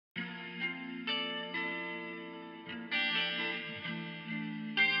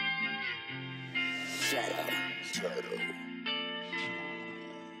Jairtheshadow.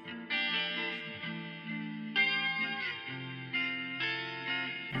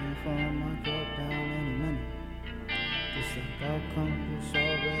 Rainfall might drop down any minute. Just like I'll come through, so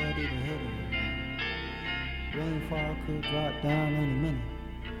ready to hit it. Rainfall could drop down any minute.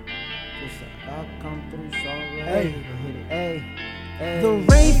 Just like I'll come through, so ready to hit it. Hey. The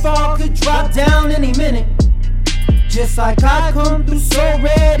rainfall could drop down any minute. Just like I come through, so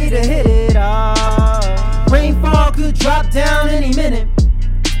ready to hit it. Rainfall could drop down any minute.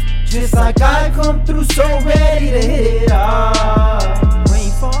 Just like I come through, so ready to hit it.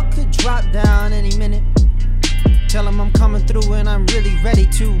 Rainfall could drop down any minute. Tell 'em I'm coming through and I'm really ready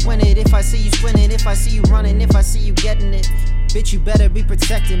to win it. If I see you swinging, if I see you running, if I see you getting it, bitch, you better be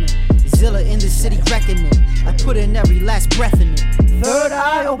protecting it. Zilla in the city wrecking it. I put in every last breath in it. Third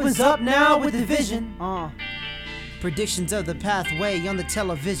eye opens up now with the vision. Predictions of the pathway on the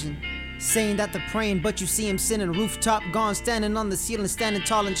television, saying that they're praying, but you see him sitting rooftop, gone, standing on the ceiling, standing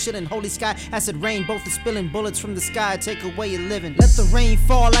tall and shit in holy sky. Acid rain, both are spilling bullets from the sky, take away your living. Let the rain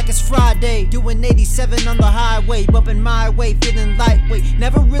fall like it's Friday, doing 87 on the highway, bumping my way, feeling lightweight,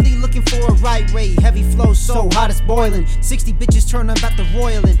 never really looking for a right way. Heavy flow so hot it's boiling, 60 bitches turn up at the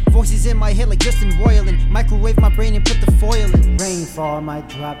roiling, voices in my head like Justin Roiling, microwave my brain and put the foil in. Rainfall might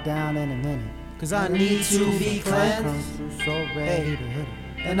drop down in a minute. Cause I need to be cleansed, so ready to hit it.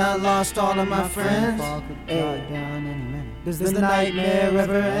 and I lost all of my friends. Rainfall could drop down any minute. Does the nightmare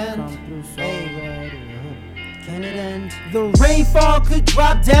ever end? Come through, so ready to hit it. Can it end? The rainfall could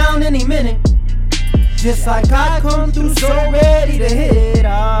drop down any minute. Just like I come through, so ready to hit it.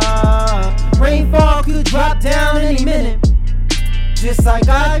 Rainfall could drop down any minute. Just like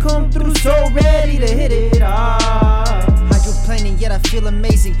I come through, so ready to hit it. Hydroplaning, yet I feel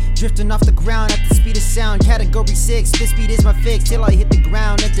amazing. Drifting off the ground at the speed of sound. Category 6, this speed is my fix. Till I hit the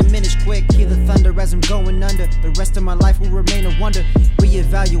ground and diminish quick. Hear the thunder as I'm going under. The rest of my life will remain a wonder.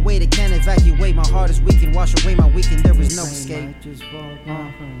 Reevaluate, it can't evacuate. My heart is weak and wash away my weekend. There is no escape. Just fall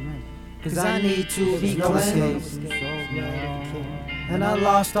down for a minute. Cause I need to be cleansed, and I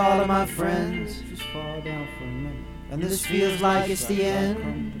lost all of my friends. Just fall down for a minute. And this feels like it's the end.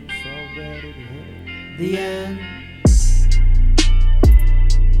 Come through, so ready to hit it. The end.